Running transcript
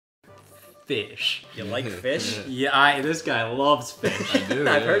fish. You like fish? Yeah, this guy loves fish. I do.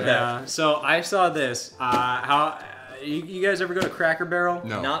 I've heard that. So I saw this. You guys ever go to Cracker Barrel?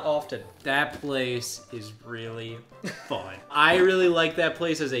 No. Not often. That place is really fun. I really like that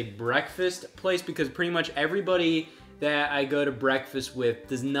place as a breakfast place because pretty much everybody that I go to breakfast with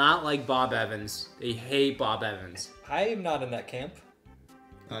does not like Bob Evans. They hate Bob Evans. I'm not in that camp.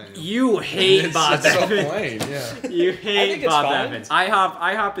 You hate Bob It's so Evans. plain, yeah. You hate think it's Bob fine. Evans.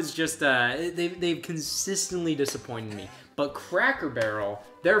 IHOP is just they've consistently disappointed me. But Cracker Barrel,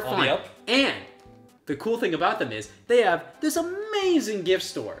 they're On the fine. up? And the cool thing about them is they have this amazing gift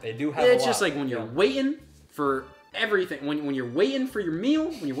store. They do have It's a just lot, like when you're yeah. waiting for everything, when you're waiting for your meal,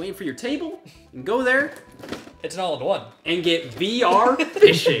 when you're waiting for your table, you can go there It's an all-in-one. and get VR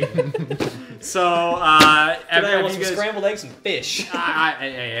fishing. So, Today I want you some guys, scrambled eggs and fish.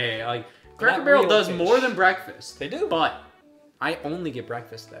 hey, like Cracker Not Barrel real does fish. more than breakfast. They do. But I only get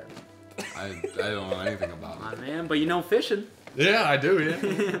breakfast there. I don't know anything about Come it. on, man, but you know fishing. Yeah, I do,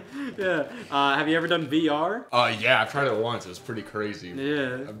 yeah. Yeah. Have you ever done VR? Yeah, I tried it once. It was pretty crazy.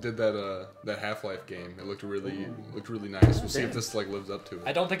 Yeah. I did that Half-Life game. It looked really nice. We'll see if this like lives up to it.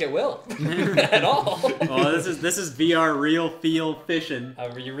 I don't think it will at all. Oh, this is VR real feel fishing.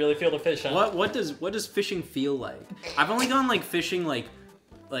 You really feel the fish, huh? What does fishing feel like? I've only gone like fishing like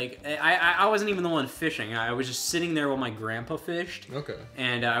I wasn't even the one fishing. I was just sitting there while my grandpa fished. Okay.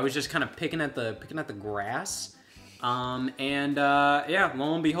 And I was just kind of picking at the grass. Yeah,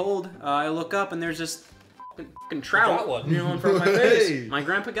 lo and behold, I look up and there's this fucking trout, got one. you know, in front of my face. Hey. My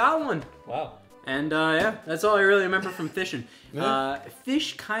grandpa got one. Wow. And yeah, that's all I really remember from fishing. Yeah.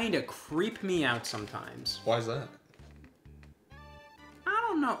 Fish kind of creep me out sometimes. Why is that? I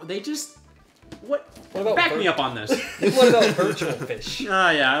don't know. They just what about back me up on this. What about virtual fish? Oh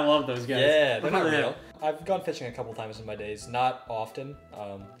yeah, I love those guys. Yeah, they're not Yeah. real. I've gone fishing a couple times in my days, not often.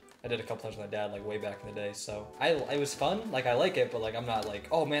 I did a couple times with my dad, like way back in the day. So it was fun. Like I like it, but like I'm not like,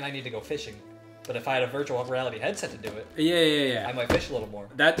 oh man, I need to go fishing. But if I had a virtual reality headset to do it, Yeah. I might fish a little more.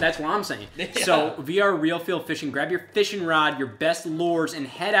 That's what I'm saying. Yeah. So VR real field fishing, grab your fishing rod, your best lures, and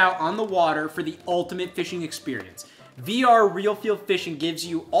head out on the water for the ultimate fishing experience. VR real field fishing gives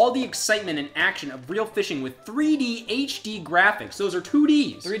you all the excitement and action of real fishing with 3D HD graphics. Those are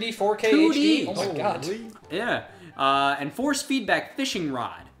 2Ds. 3D, 4K, 2D. HD. Oh my god. Yeah. And force feedback fishing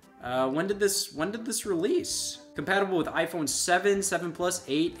rod. When did this release? Compatible with iPhone 7, 7 Plus,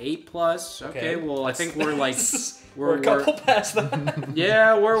 8, 8 Plus. Okay, well I think we're like we're a couple past that.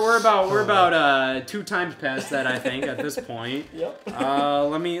 yeah, we're about 2 times past that I think at this point. Yep.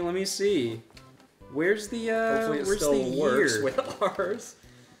 Let me see. Where's the Hopefully it where's still the works year? with ours.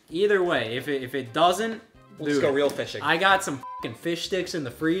 Either way, if it doesn't, We'll dude, just go real fishing. I got some fucking fish sticks in the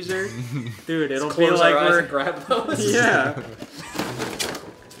freezer. Dude, it'll be Close like our eyes we're and grab those. yeah.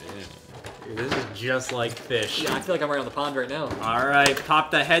 Dude, this is just like fish. Yeah, I feel like I'm right on the pond right now. All right,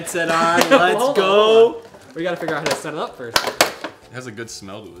 pop the headset on. Hold Let's on, go. hold on. We gotta figure out how to set it up first. It has a good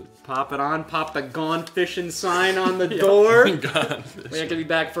smell to it. Pop it on. Pop the gone fishing sign on the door. God. We have to be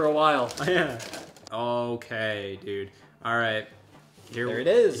back for a while. Yeah. Okay, dude. All right. There it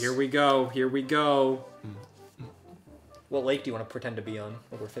is. Here we go. Here we go. What lake do you want to pretend to be on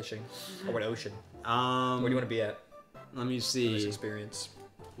when we're fishing? Or what ocean? Where do you want to be at Let me this see. experience?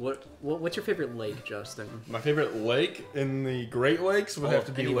 What's your favorite lake, Justin? My favorite lake in the Great Lakes would have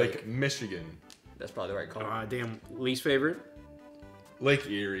to be any Lake lake. Michigan. That's probably the right call. Damn. Least favorite? Lake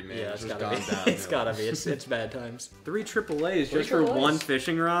Erie, man. Yeah, it's just gotta gone be. downhill. It's gotta be. It's bad times. 3 AAAs Three just for AAAs. one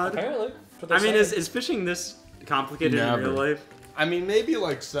fishing rod? Apparently. I mean, is fishing this complicated in Never. real life? I mean, maybe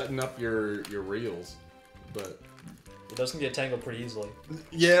like setting up your reels, but those can get tangled pretty easily.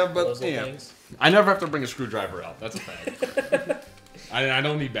 yeah, but Those little yeah. things. I never have to bring a screwdriver out. That's a fact. I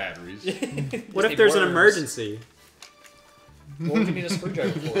don't need batteries. What if need there's an worms. emergency? What would you need a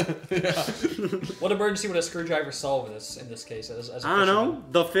screwdriver for? Yeah. What emergency would a screwdriver solve in this case? As a I don't fisherman? know.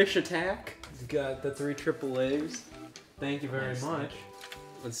 The fish attack. You got the 3 AAAs. Thank you very much.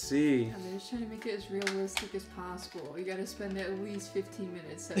 Let's see. Yeah, they're just trying to make it as realistic as possible. You gotta spend at least 15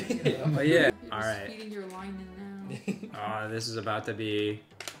 minutes setting it up. Oh yeah. You're All just right. feeding your line in now. Oh, this is about to be.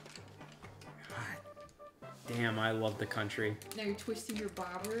 Damn, I love the country. Now you're twisting your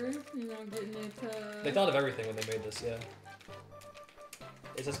bobber, you know, getting it. They thought of everything when they made this, yeah.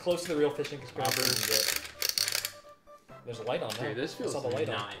 It's as close to the real fishing experience as you can get. There's a light on now. Dude, this I feels saw the light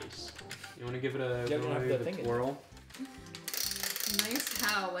on. nice. You want to give it a, Yeah, you wanna have give the it a thing in twirl? Nice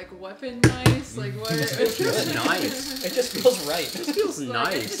how? Like weapon nice? Like what? It's It's nice. It just feels right. This feels Like,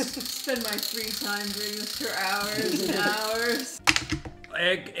 I nice. just spend my free time doing this for hours and hours.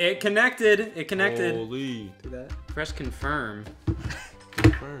 It connected. It connected. Holy. Press confirm.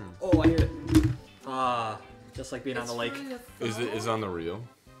 Confirm. Oh, I hear it. Just like being on the lake. Is it on the reel?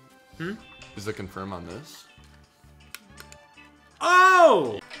 Hmm? Is it confirm on this?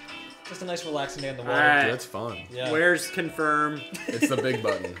 Oh! Just a nice relaxing day in the water. Alright. That's fun. Yeah. Where's confirm? It's the big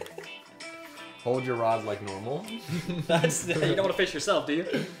button. Hold your rod like normal. That's you don't want to fish yourself, do you?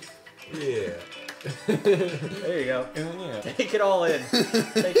 Yeah. There you go. Yeah. Take it all in.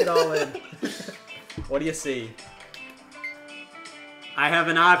 Take it all in. What do you see? I have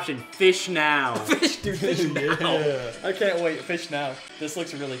an option. Fish now. Fish, dude, fish now. Yeah. I can't wait. Fish now. This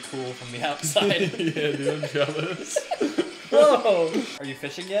looks really cool from the outside. Yeah, dude, I'm jealous. Whoa! Are you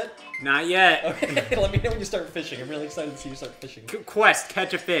fishing yet? Not yet. Okay, let me know when you start fishing. I'm really excited to see you start fishing. Quest,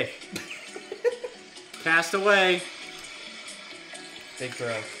 catch a fish. Cast away. Big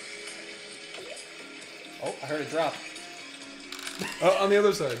throw. Oh, I heard it drop. Oh, on the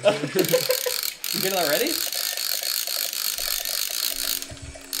other side. You get it already?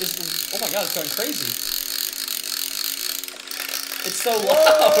 Oh my god, it's going crazy. It's so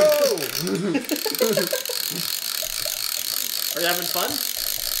loud. Are you having fun?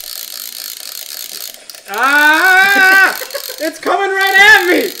 Ah! It's coming right at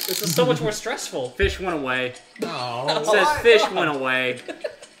me! This is so much more stressful. Fish went away. No. It says fish went away.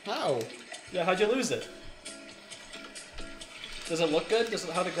 How? Yeah, how'd you lose it? Does it look good?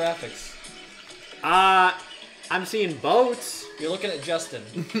 How are the graphics? I'm seeing boats. You're looking at Justin.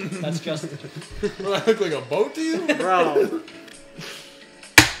 That's Justin. Do I look like a boat to you? Bro.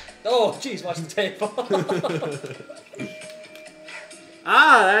 Oh, jeez, watch the tape.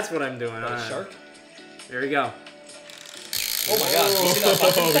 That's what I'm doing. Got a Alright. shark? There we go. Oh my god. You see that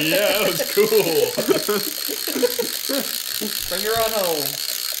button? Oh, yeah, that was cool. Bring her on home.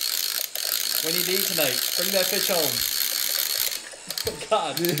 We need to eat tonight. Bring that fish home. Oh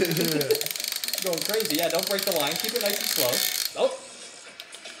god. Going crazy. Yeah, don't break the line. Keep it nice and slow. Oh.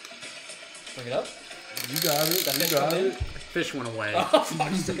 Bring it up. You got it. That You fish got come in? it. Fish went away. Oh,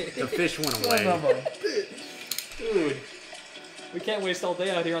 fuck's sake. The fish went away. Dude. We can't waste all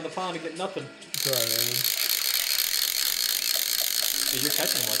day out here on the pond and get nothing. Sorry, man. Dude, you're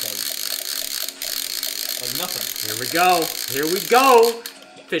catching them like nothing. Here we go. Here we go.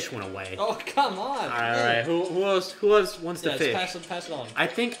 Fish went away. Oh, come on. Alright, who else wants to Yeah, fish? just pass it on. I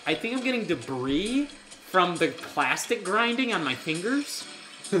think I'm getting debris from the plastic grinding on my fingers.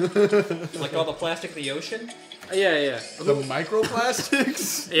 Like all the plastic in the ocean? Yeah. The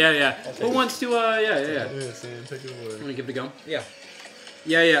microplastics? Yeah. I'll take Who it. wants to yeah. Yeah, Sam, take it Let away. me give it a go. Yeah.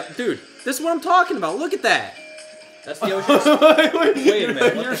 Yeah. Dude, this is what I'm talking about. Look at that. That's the ocean. Wait a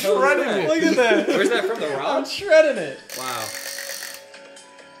minute. What You're the hell is shredding that? it. Look at that. Where's that from? The rock? shredding it. Wow.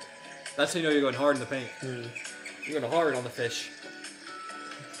 That's how you know you're going hard in the paint. You're going hard on the fish.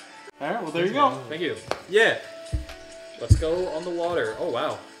 Alright, well there you go. Thank you. Yeah. Let's go on the water. Oh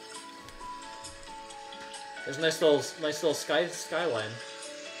wow. There's a nice little skyline.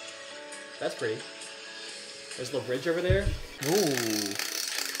 That's pretty. There's a little bridge over there. Ooh.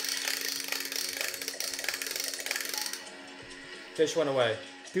 Fish went away.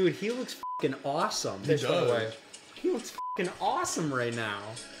 Dude, he looks fucking awesome. Fish went does. away. He looks fucking awesome right now.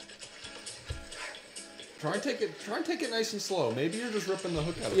 Try and take it nice and slow. Maybe you're just ripping the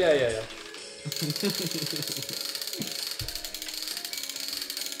hook out of Yeah. it.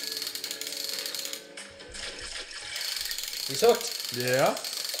 He's hooked. Yeah.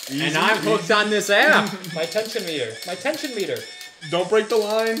 Easy, And I'm hooked on this app. My tension meter. Don't break the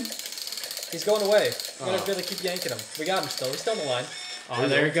line. He's going away. We're Oh. gonna really keep yanking him. We got him still. He's still on the line. Oh,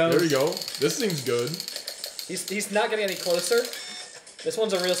 there he goes. There you go. This thing's good. He's not getting any closer. This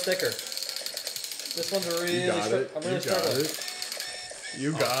one's a real sticker. This one's a really. You got it. I'm really You got struggling. it.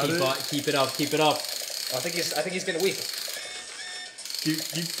 You got it. Keep it up. Keep it up. I think he's getting weak.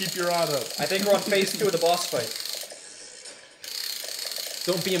 Keep your rod up. I think we're on phase 2 of the boss fight.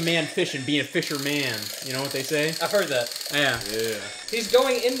 Don't be a man fishing, be a fisherman. You know what they say? I've heard that. Yeah. Yeah. He's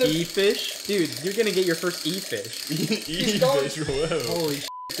going in the. E-fish? Dude, you're gonna get your first e-fish. Eat going- fish. Whoa. Holy shit,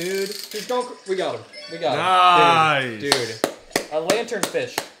 dude. He's going. We got him. We got Nice. Dude. him. A lantern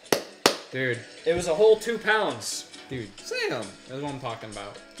fish. Dude. It was a whole 2 pounds. Dude. Sam, That's what I'm talking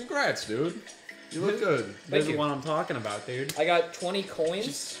about. congrats, dude. You look good. This is you. what I'm talking about, dude. I got 20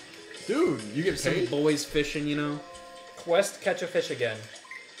 coins. Dude, you get Some paid. boys fishing, you know? Quest catch a fish again.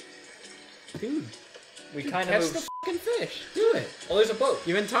 Dude. We kind Catch of the moved. fucking fish. Do it. Oh, there's a boat.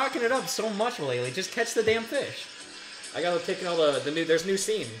 You've been talking it up so much lately. Just catch the damn fish. I gotta take all the new. There's new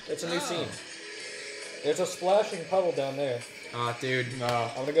scene. It's a new Oh. scene. There's a splashing puddle down there. Aw, dude. No.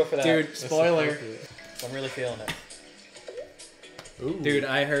 I'm gonna go for that. Dude, That's spoiler. appropriate. I'm really feeling it. Ooh. Dude,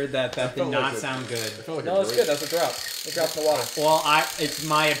 I heard that did felt not like sound good. Felt like No, a it's great- good. That's a drop. It dropped in the water. Well, it's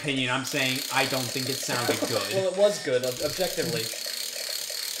my opinion. I'm saying I don't think it sounded good. Well, it was good, objectively.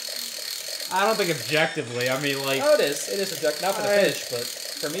 I don't think objectively. I mean, like, Oh, it is. It is objective. Not for the fish, but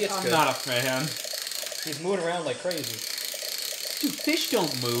for me, it's I'm good. not a fan. He's moving around like crazy. Dude, fish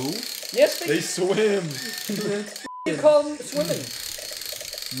don't move. Yes, They swim. You call them swimming.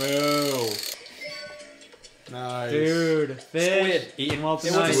 Moo. Nice. Dude, fish. Squid. Eating well It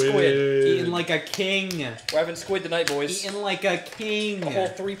was tonight. a squid. Eating like a king. We're having squid tonight, boys. Eating like a king. A whole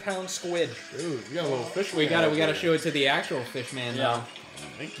 3-pound squid. Dude, you got a little fish. We gotta show it to the actual fish man now.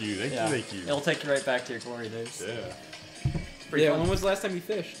 Thank you, thank Yeah. you, thank you. It'll take you right back to your glory days. Yeah. Pretty Yeah, fun. when was the last time you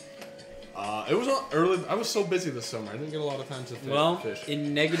fished? It was early. I was so busy this summer. I didn't get a lot of time to fish. Well,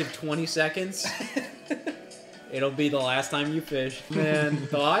 in negative 20 seconds, it'll be the last time you fish. Man,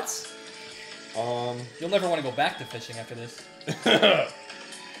 thoughts? You'll never want to go back to fishing after this.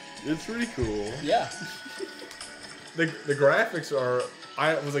 It's pretty cool. Yeah. The graphics are.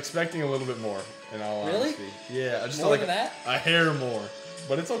 I was expecting a little bit more. In all Really? honesty. Yeah, I just More like than that? a hair more,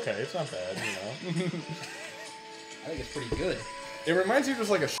 but it's okay. It's not bad, you know. I think it's pretty good. It reminds you of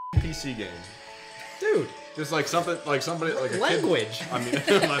just like a PC game. Dude, Just like something, like somebody, like a language. Kid. I mean,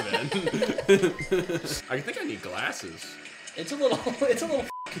 my bad. I think I need glasses. It's a little. It's a little.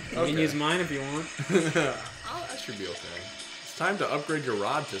 You can use mine if you want. I should be okay. It's time to upgrade your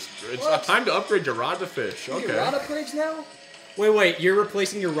rod to. It's What? time to upgrade your rod to fish. You Okay. rod upgrades now? Wait, you're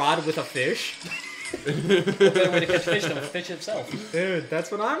replacing your rod with a fish? Better way to catch fish than a fish itself. Dude,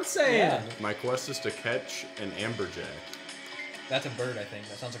 that's what I'm saying. Yeah. My quest is to catch an amberjack. That's a bird, I think.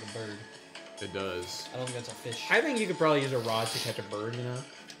 That sounds like a bird. It does. I don't think that's a fish. I think you could probably use a rod to catch a bird, you know?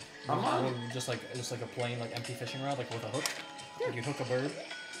 Just like a plain like empty fishing rod, like with a hook. Like you hook a bird.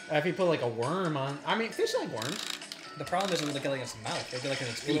 If you put like a worm on... I mean, fish like worms. The problem is when they get like in its mouth. They get like in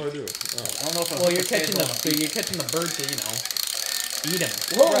its What beak. do I do? Oh. I don't know if a Well, hook you're would stay catching as well in a beak. bird to, you know, eat him.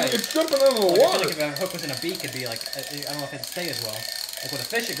 Whoa! Right. It's jumping out of the Like, I water. feel like if a hook was in a beak, it'd be like I don't know if it'd stay as well. Like with a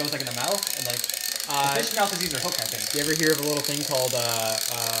fish, it goes like in the mouth, and like the fish mouth is easier hook, I think. You ever hear of a little thing called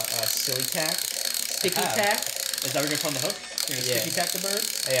silly tack? Sticky have. tack? Is that what you're gonna put on the hook? You're gonna Yeah. sticky tack the bird?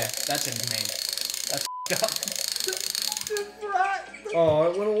 Yeah. That's inhumane. That's up.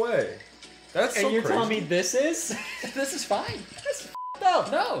 Oh, it went away. That's so And you're crazy. telling me this is? This is fine. That's f***ed up.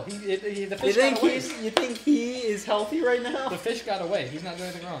 No, the You fish think got away. you think he is healthy right now? The fish got away. He's not doing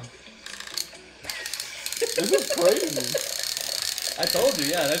anything wrong. This is crazy. I told you,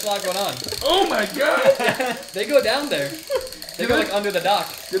 yeah, there's a lot going on. Oh my god! They go down there. They go like under the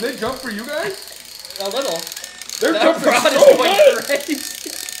dock. Did they jump for you guys? A little. They're That jumping rod so is going much! crazy.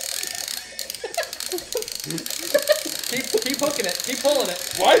 keep hooking it. Keep pulling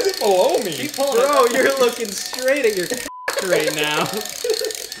it. Why is it below me? Keep pulling Bro, it. you're looking straight at your right now. I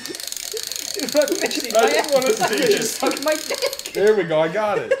just wanna see Fish it. is sucking my dick. There we go, I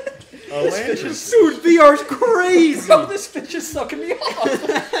got it. A lantern. Dude, VR's crazy. Bro, this fish is sucking me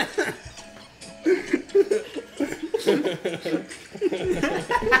off.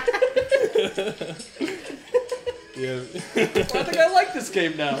 Yeah. I think I like this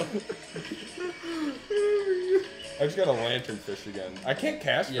game now. I just got a lantern fish again. I can't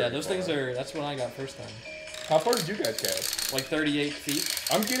cast Yeah, very those far. things are. That's what I got first time. How far did you guys cast? Like 38 feet.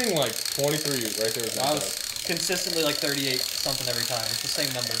 I'm getting like 23 right there. With I was consistently like 38 something every time. It's the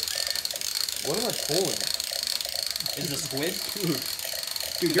same number. What am I pulling? Is the squid?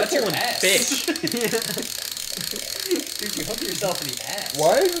 Dude, you're That's your pulling ass. fish. Dude, you hook yourself in the ass.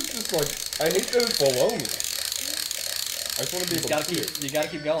 Why is it just like... I hate that it's below me. I just want to be You able gotta to see keep. it. You gotta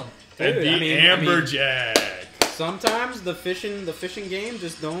keep going. And Dude, the I mean- amberjack. Sometimes the fishing game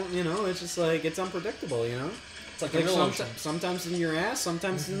just don't, you know, it's just like, it's unpredictable, you know? It's like Like the real ocean. sometimes in your ass,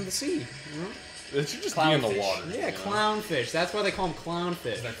 sometimes in the sea, you know? It should just be in the Clownfish. water. Yeah, you know? clownfish. That's why they call them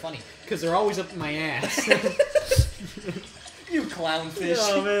clownfish. They're funny. Because they're always up in my ass. You clownfish.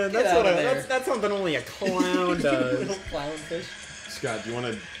 Oh man, Get that's out what of there. that's something only a clown does. Little clownfish. Scott, do you want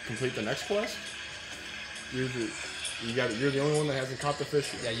to complete the next quest? You're the only one that hasn't caught the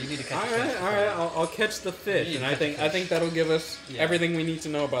fish yet. Yeah, you need to All catch a right, fish. all right. I'll catch the fish, You need and to I catch think the fish. that'll give us Yeah. everything we need to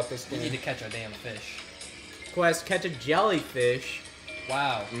know about this You game. need to catch a damn fish. Quest: catch a jellyfish.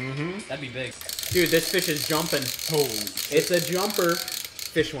 Wow. Mm-hmm. That'd be big. Dude, this fish is jumping. Holy. It's a jumper.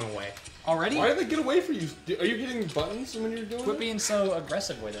 Fish went away. Already? Why did they get away from you? Are you hitting buttons when you're doing Quit it? being so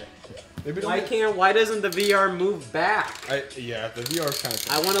aggressive with it. Maybe Why doesn't the VR move back? Yeah, the VR's kind of.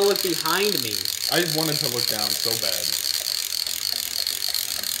 I want to look behind me. I wanted to look down so bad.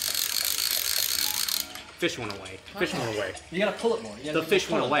 Fish went away. Fish went away. You gotta pull it more. You gotta The fish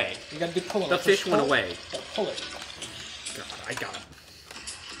went away. You gotta do pulling. The fish went away. Pull it. God, I got it.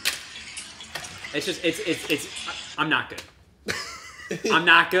 It's just I'm not good. I'm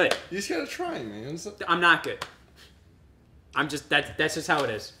not good. You just gotta try, man. I'm not good. I'm just that's just how it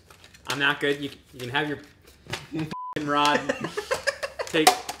is. I'm not good. You can have your rod. Take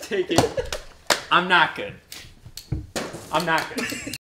it. I'm not good. I'm not good.